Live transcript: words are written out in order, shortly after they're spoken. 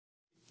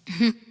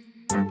You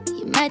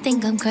might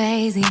think I'm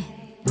crazy,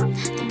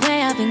 the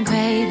way I've been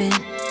craving.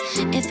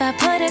 If I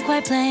put it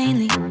quite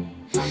plainly,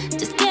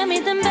 just give me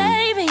them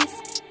babies.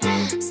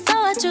 So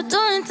what you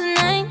doing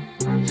tonight?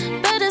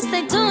 Better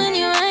stay doing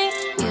you right.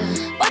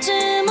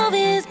 Watching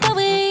movies, but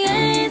we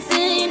ain't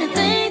seen a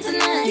thing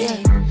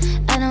tonight.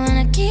 I don't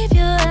wanna keep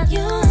you up,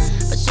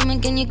 but show me,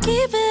 can you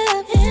keep it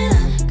up?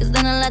 Cause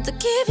then I'll like to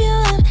keep you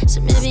up. So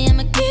maybe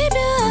I'ma keep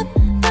you up.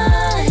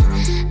 Fine.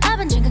 I've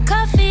been drinking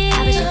coffee,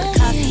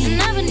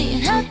 and I've been eating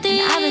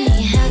healthy.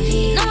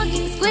 No one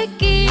keeps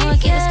squeaky,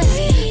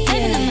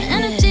 saving up my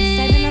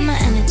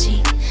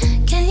energy,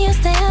 Can you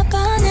stay up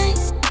all night?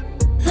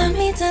 Love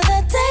me till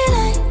the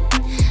daylight.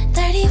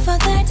 30 for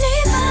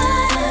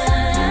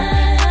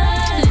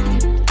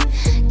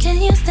 35.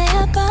 Can you stay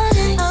up all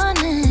night?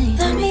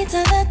 Love me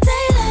till the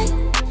daylight.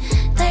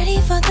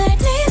 30 for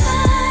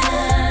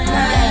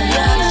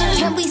 35.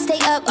 Can we stay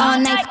up all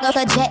night? Fuck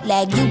a jet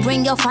lag. You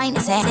bring your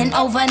finest hat and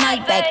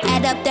overnight back.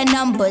 Add up the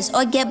numbers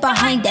or get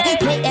behind that.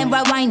 Play and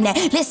rewind that.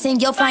 Listen,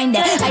 you'll find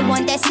that. I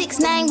want that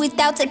 6'9"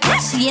 without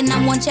Takashi, and I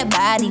want your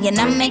body, and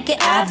I make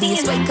it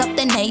obvious. Wake up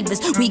the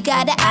neighbors. We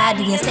got an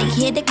audience. They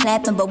hear the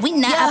clapping, but we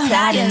not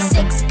applauding.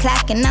 6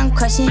 o'clock and I'm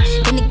crushing.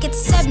 Then it gets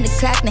 7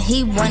 o'clock. Now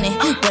he running.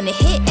 When it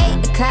hit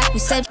 8 o'clock, we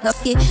said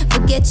fuck it.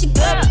 Forget your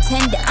girl.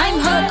 Pretend that I'm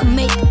her. Can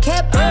make the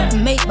cap hurt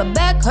and make my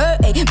back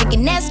hurt. Ay,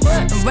 making that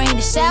squirt and rain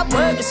the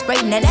shower. The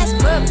spray. Now that's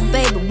perfect,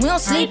 baby. We don't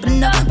sleep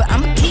enough, but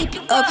I'ma keep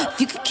you up if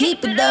you can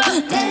keep it up.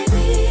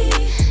 Baby,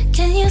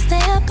 can you stay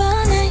up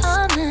all night?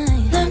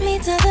 Love me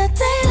till the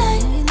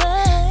daylight.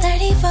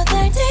 30 for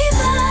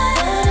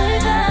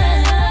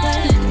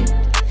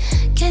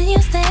 35. Can you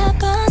stay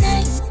up all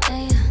night?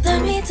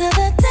 Love me till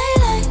the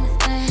daylight.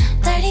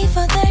 30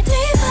 for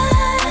 35.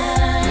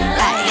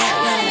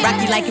 Rock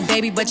you like a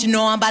baby, but you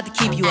know I'm about to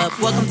keep you up.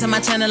 Welcome to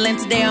my channel, and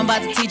today I'm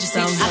about to teach you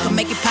something. I can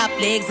make it pop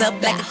legs up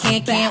like a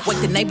can-can.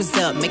 Wake the neighbors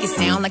up, make it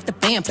sound like the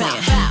band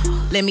playing.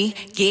 Let me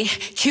get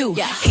cute.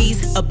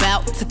 He's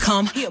about to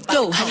come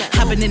through.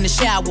 Hopping in the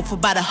shower for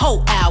about a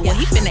whole hour.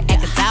 He finna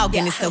act a dog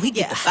in it, so he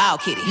get the foul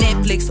kitty.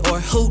 Netflix or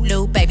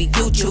Hulu, baby,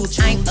 you choose.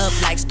 I'm up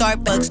like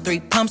Starbucks, 3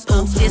 pumps,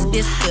 ooh.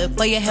 This good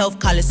for your health,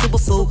 call it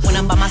superfood. When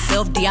I'm by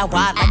myself, DIY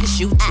like a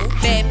shoe too.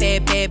 Bad,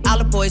 bad, bad, all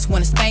the boys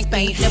wanna spank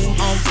me. Left him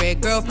on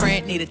red,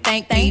 girlfriend, need a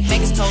thank me.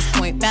 Vegas toast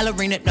point,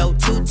 ballerina, no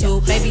tutu.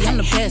 Baby, I'm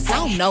the best, I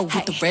don't know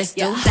what the rest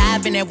do.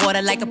 Dive in that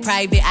water like a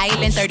private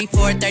island.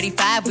 34,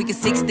 35, we can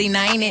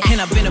 69 it.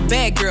 And I've been a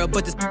bad girl,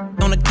 but this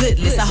on a good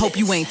list. I hope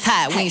you ain't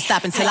tired, we ain't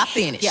stopping till I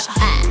finish.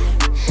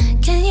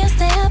 Can you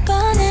stay up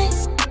all night?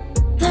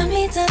 Love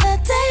me till the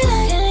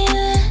daylight.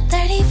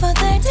 30 for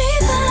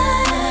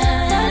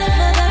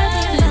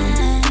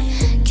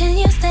 35. Can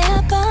you stay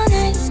up all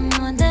night?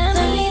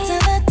 Love me till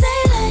the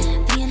daylight.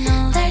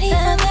 30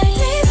 for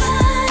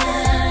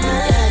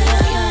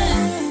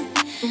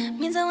 35.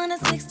 Means I want a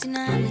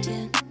 69 with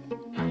you.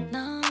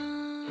 No.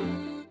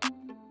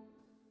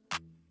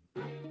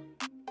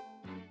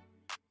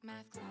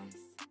 Math class.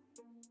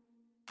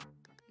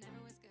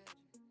 Never was good.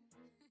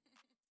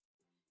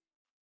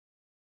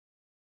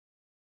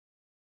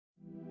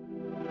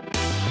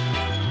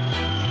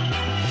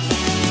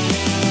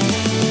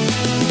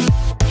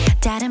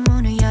 다른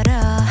문을 열어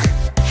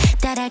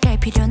따라갈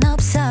필요는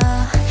없어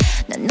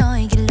넌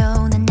너의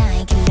길로 난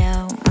나의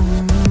길로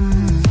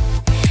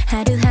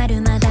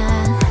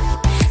하루하루마다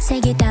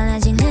색이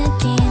달라진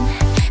느낌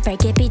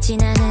밝게 빛이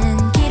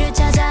나는 길을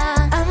찾아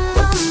I'm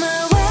on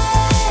my way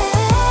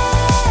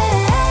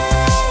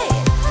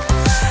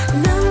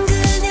넌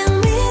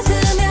그냥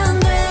믿으면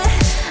돼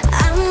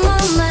I'm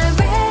on my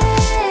way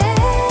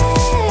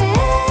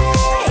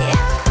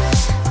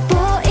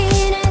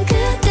보이는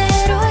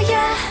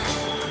그대로야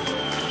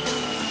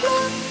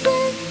모든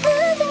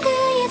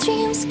그의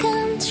dreams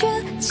come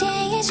true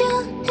제일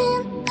좋은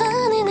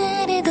하늘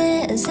아래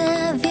there's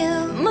a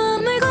view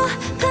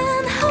머물고픈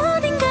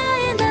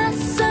어딘가에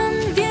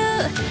낯선 view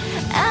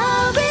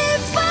I'll be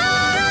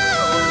far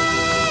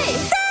away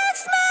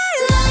That's my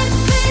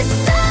life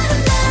it's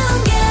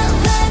around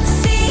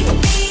galaxy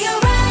Be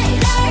alright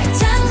날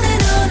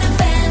장르로는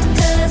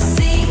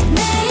fantasy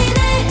매일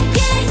내게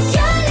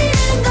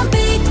열리는 건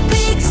big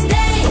big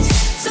stage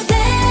So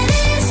that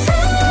is who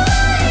I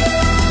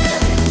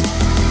am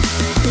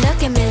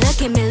Look at me,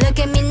 look at me, look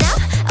at me now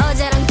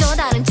어제랑 또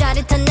다른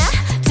짜릿한 나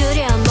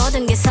두려운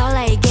모든 게 설레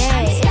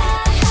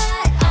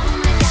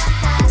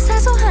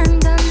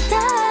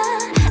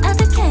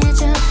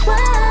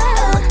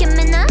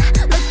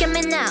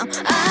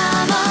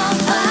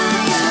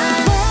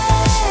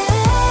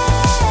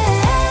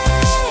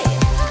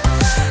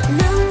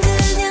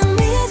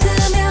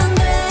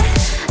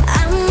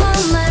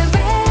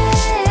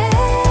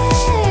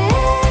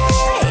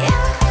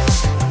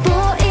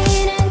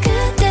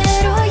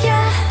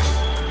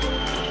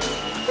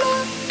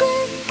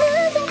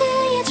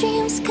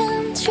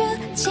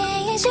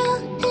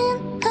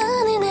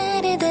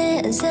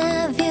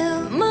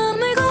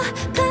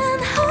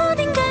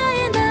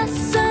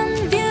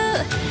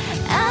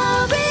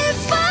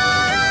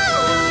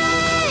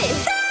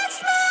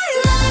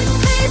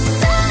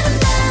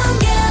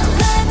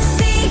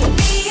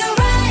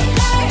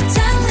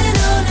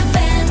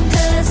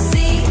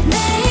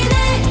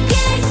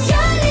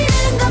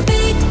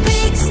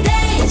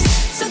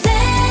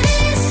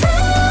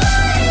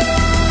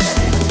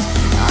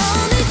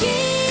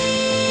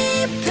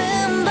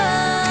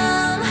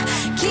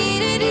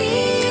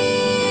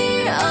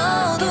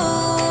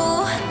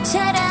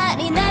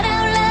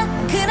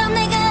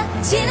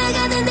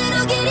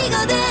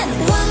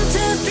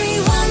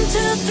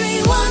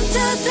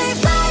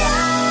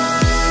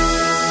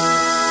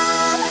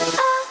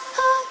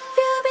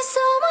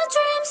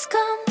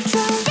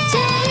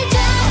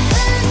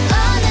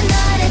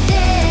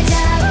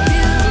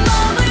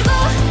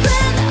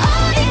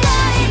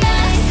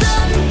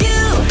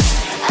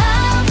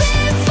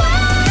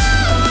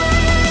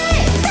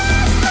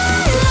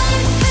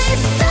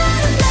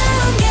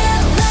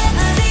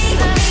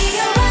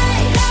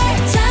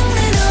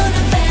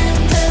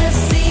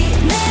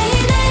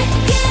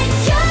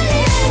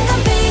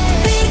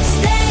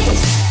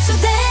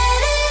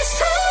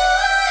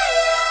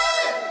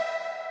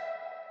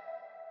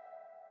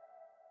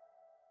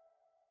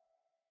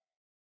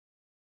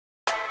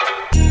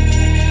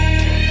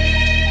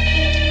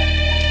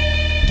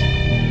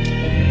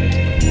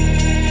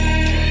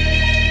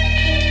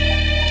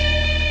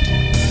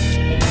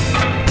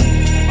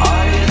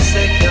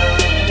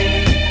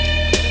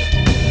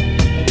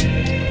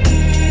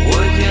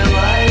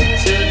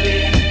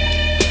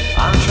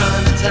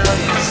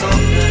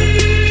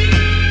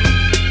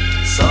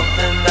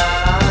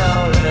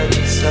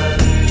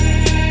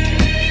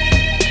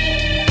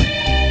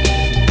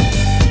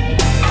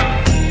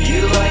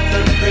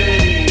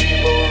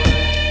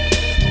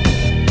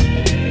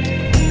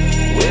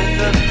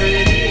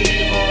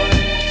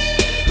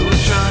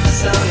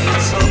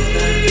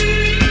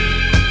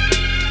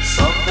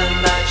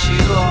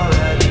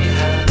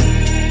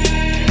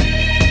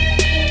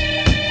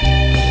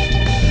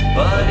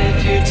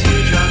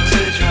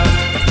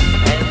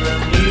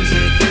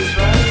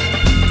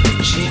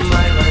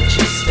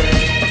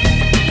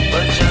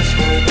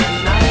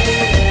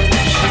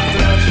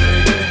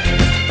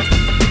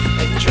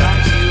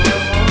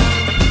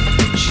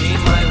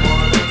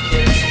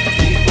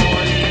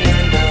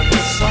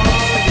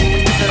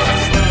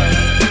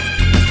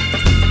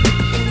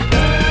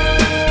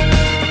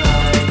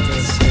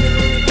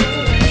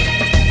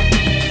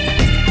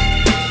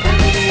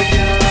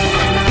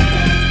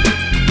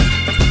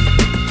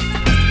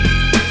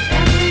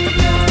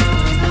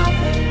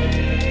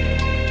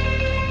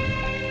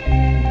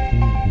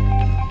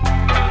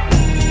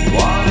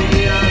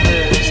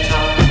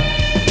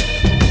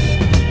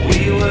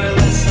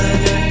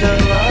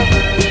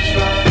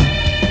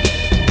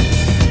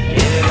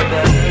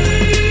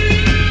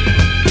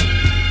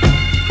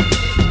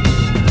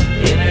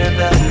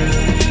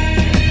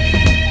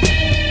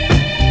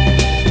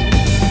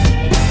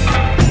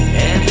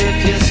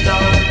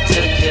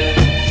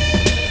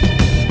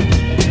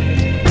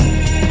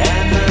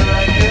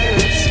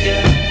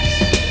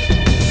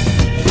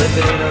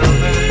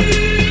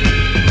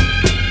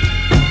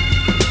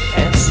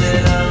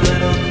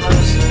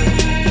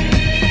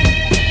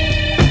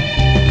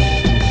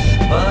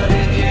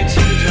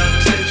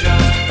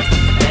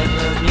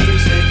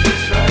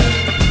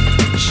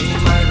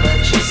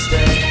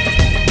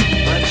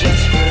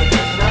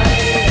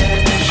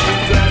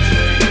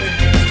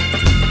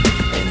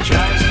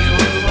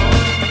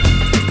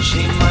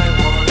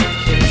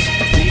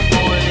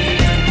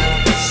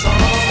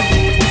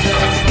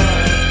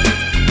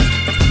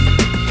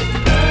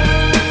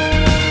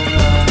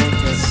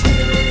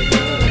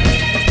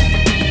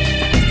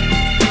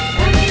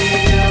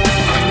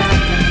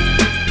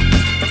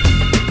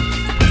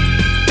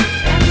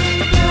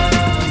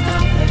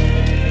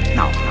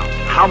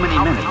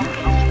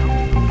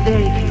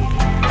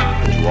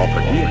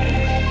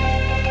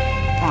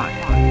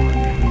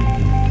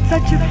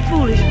such a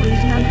foolish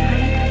reason, I'm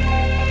afraid.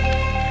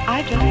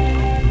 I just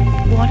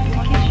wanted to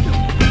kiss you.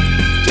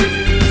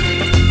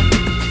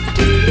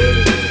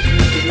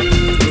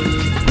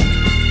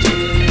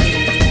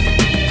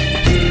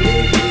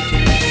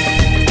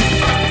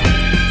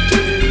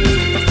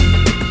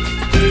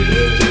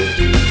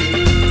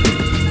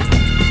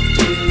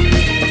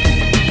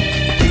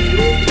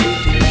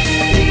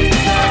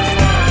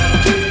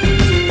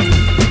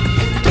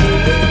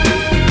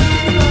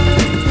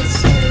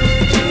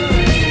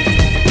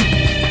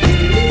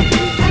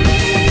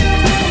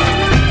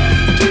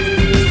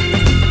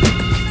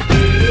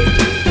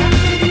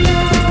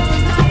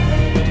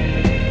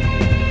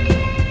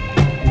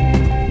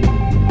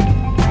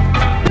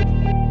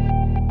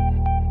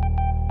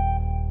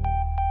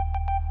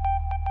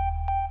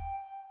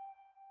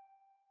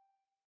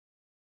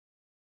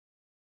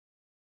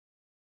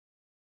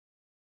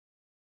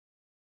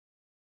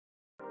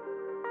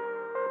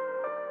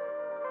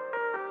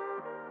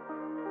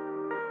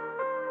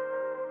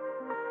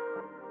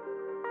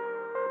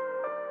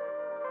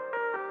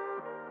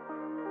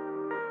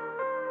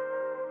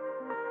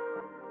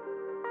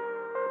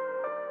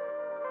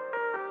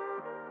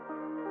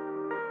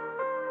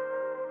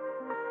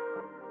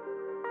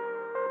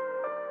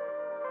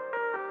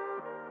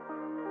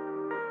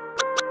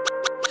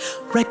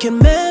 Record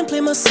man, play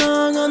my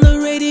song on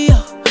the radio.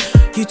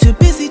 You too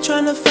busy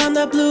trying to find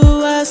that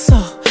blue I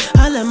saw.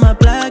 I let my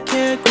black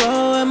hair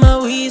grow and my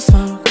weed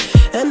smoke,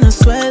 and I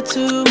sweat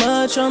too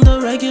much on the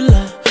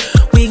regular.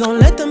 We gon'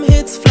 let them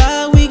hits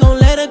fly, we gon'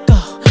 let it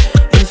go.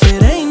 If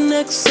it ain't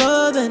next,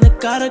 so then it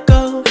gotta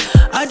go.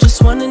 I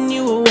just won a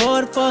new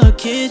award for a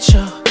kid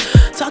show.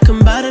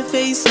 Talking about a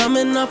face,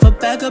 coming off a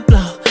bag of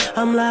blow.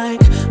 I'm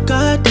like,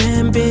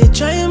 goddamn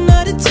bitch, I am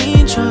not a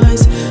teen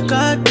choice.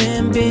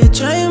 Goddamn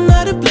bitch, I am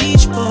not a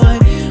bleach boy.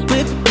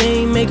 Whip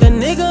game, make a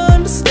nigga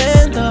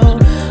understand though.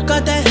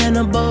 Got that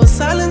Hannibal,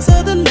 silence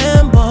of the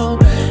Lambo.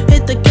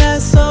 Hit the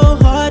gas so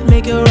hard,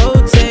 make it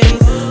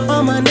rotate.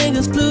 All my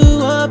niggas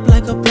blew up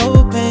like a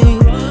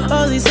propane.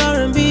 All these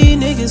R&B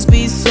niggas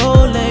be so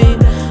lame.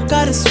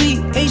 Got a sweet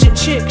Asian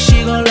chick,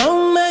 she gon'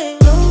 loan me.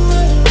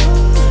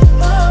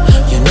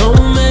 You know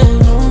me.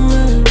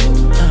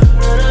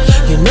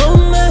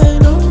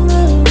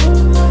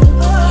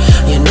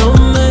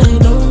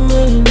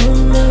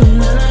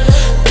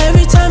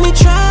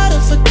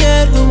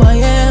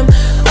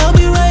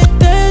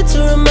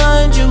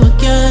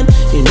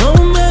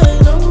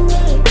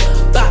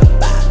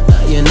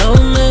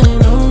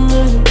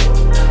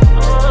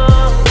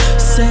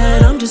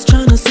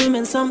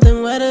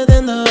 Something wetter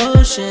than the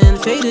ocean.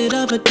 Faded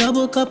up a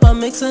double cup, I'm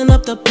mixing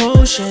up the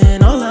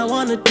potion. All I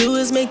wanna do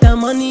is make that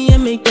money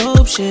and make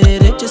dope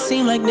shit. It just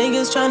seem like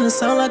niggas trying to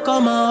sound like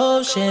all my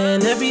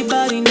ocean.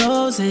 Everybody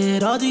knows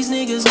it, all these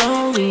niggas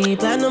know me.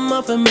 Platinum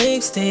off a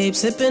mixtape,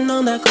 sipping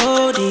on that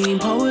codeine.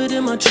 Poet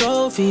in my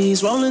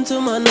trophies, rolling to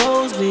my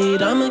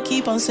nosebleed. I'ma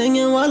keep on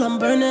singing while I'm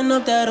burning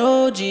up that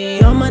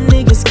OG. All my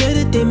niggas scared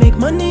that they make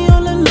money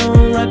all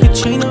alone. Rock a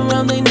chain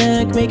around their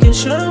neck, making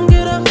sure I'm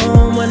good at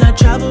home. When I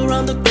travel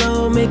around the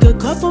globe, make a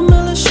couple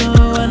mil a show.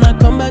 And I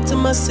come back to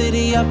my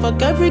city, I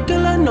fuck every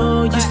girl I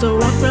know. Used to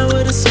walk around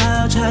with a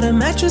slouch, had a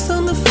mattress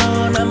on the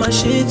floor. Now my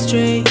shit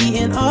straight,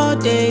 eating all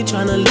day,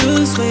 tryna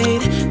lose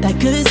weight. That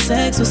good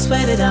sex will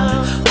sweat it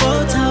out.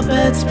 Hotel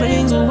bed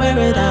springs will wear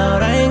it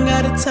out. I ain't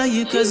gotta tell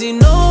you cause you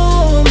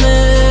know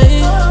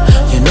me.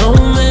 You know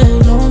me,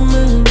 know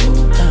me.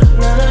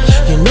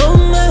 You know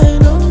me,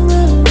 know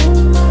me.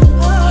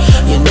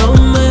 You know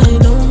me,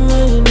 know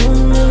me, know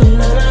me.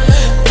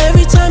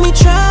 Every time you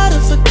try to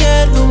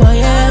forget who I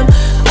am,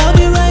 I'll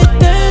be right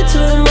there to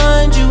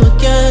remind you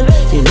again.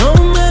 You know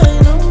me,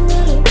 know me.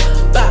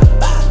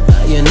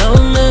 You know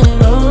me,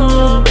 know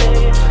me.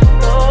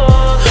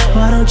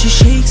 Why don't you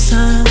shake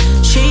some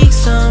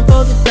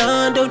for the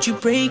dawn? Don't you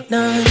break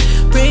none,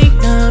 baby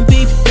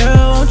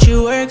girl. Won't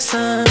you work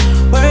some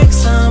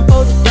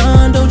for the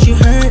dawn? Don't you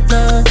hurt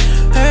none,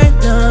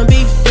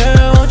 baby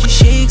girl. Won't you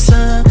shake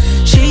some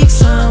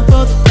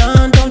for the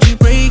dawn? Don't you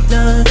break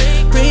none,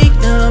 baby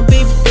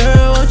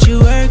girl. Won't you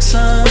work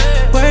some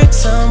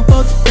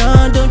for the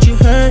dawn? Don't you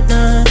hurt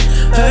none,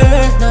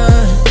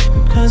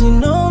 cause you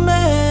know me,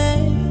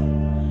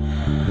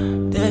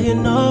 yeah you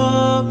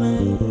know me,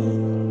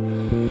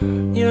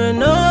 you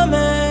know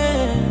me,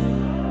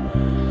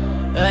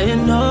 yeah you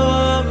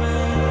know me.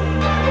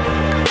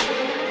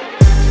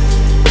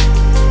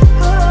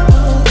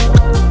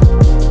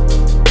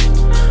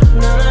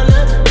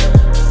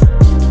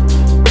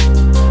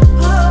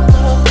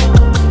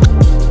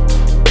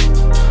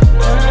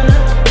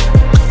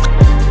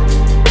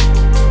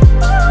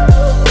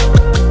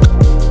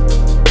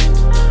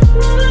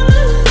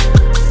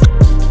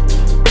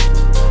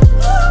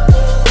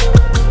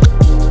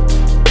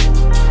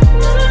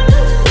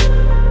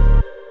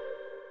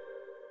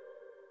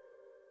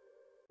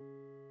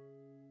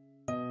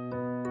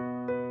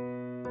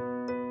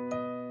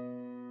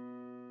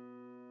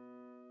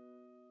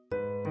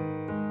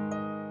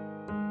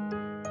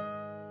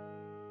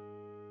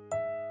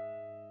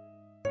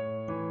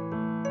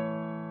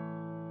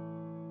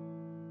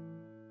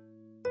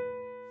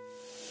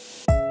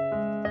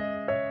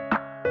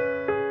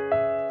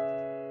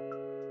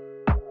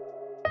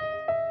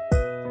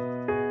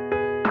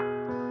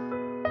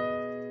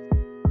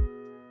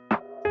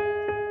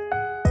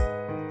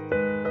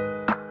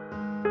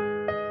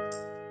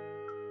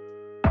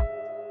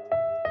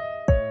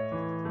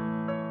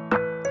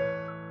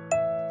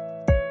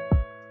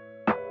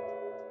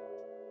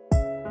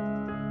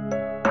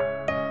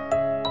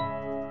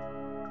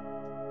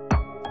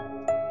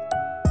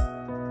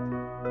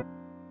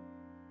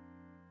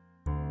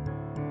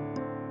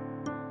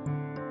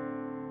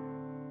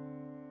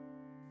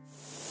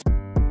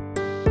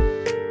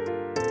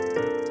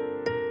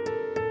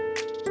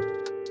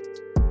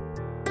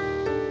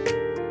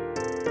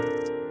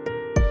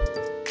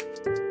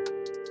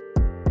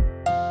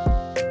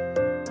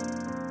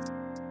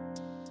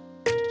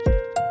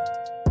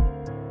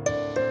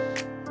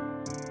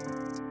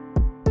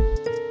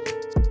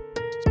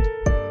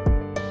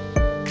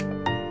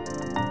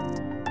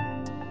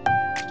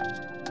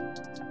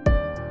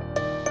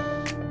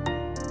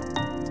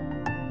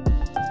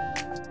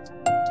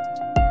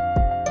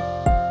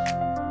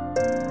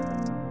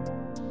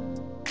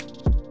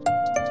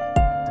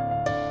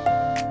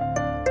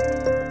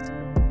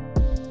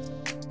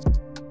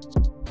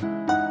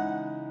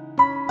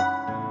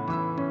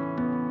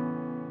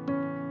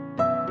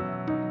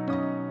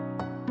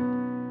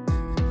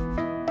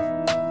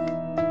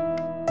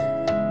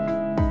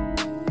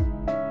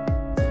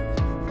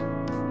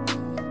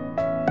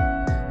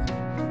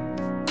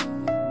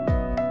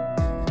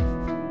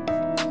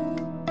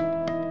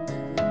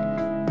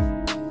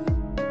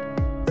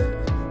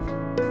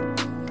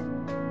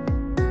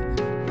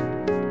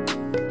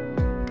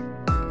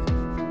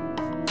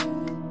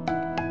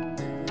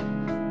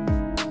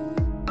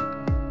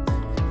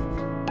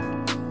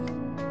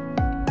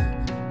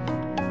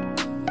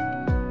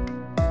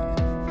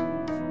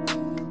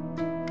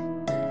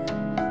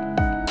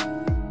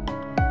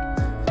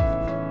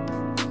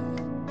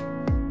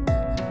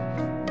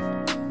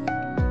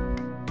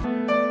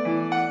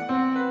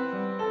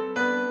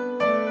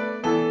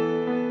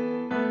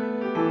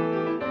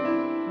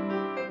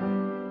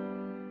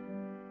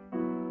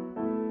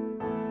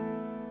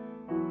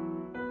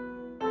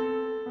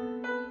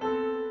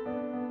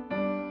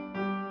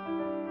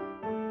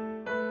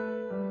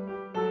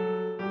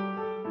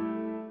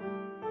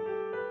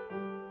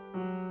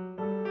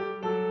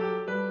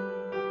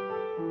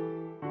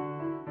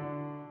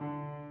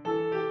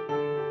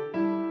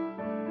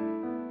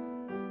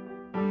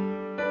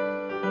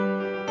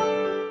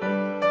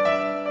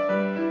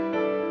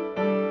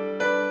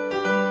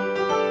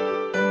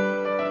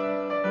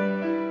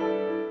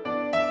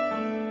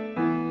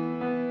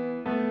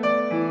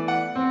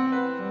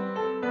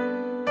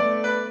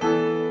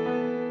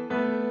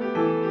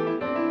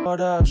 what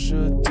I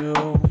should do.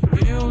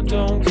 You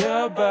don't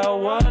care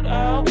about what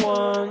I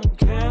want.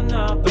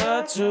 Cannot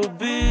bear to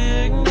be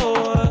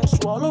ignored.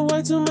 Swallow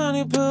way too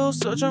many pills,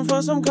 searching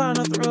for some kind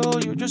of thrill.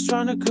 You're just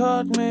trying to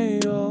cut me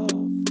off.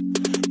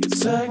 You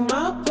take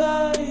my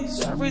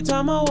place every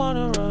time I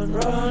wanna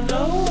run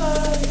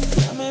away.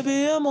 Yeah,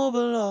 maybe I move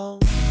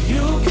along.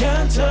 You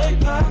can't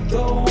take back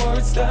the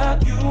words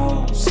that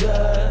you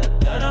said,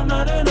 that I'm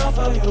not enough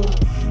for you.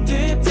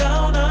 Deep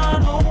down I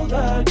know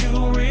that you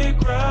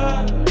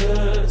regret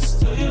it.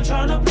 Still you're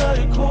trying to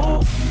play it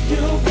cool.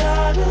 You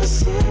gotta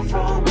see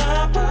from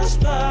my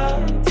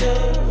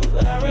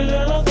perspective. Every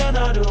little thing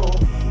I do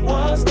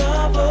was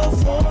never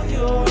for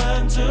your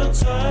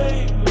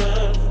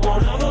entertainment.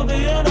 Won't ever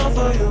be enough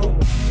for you.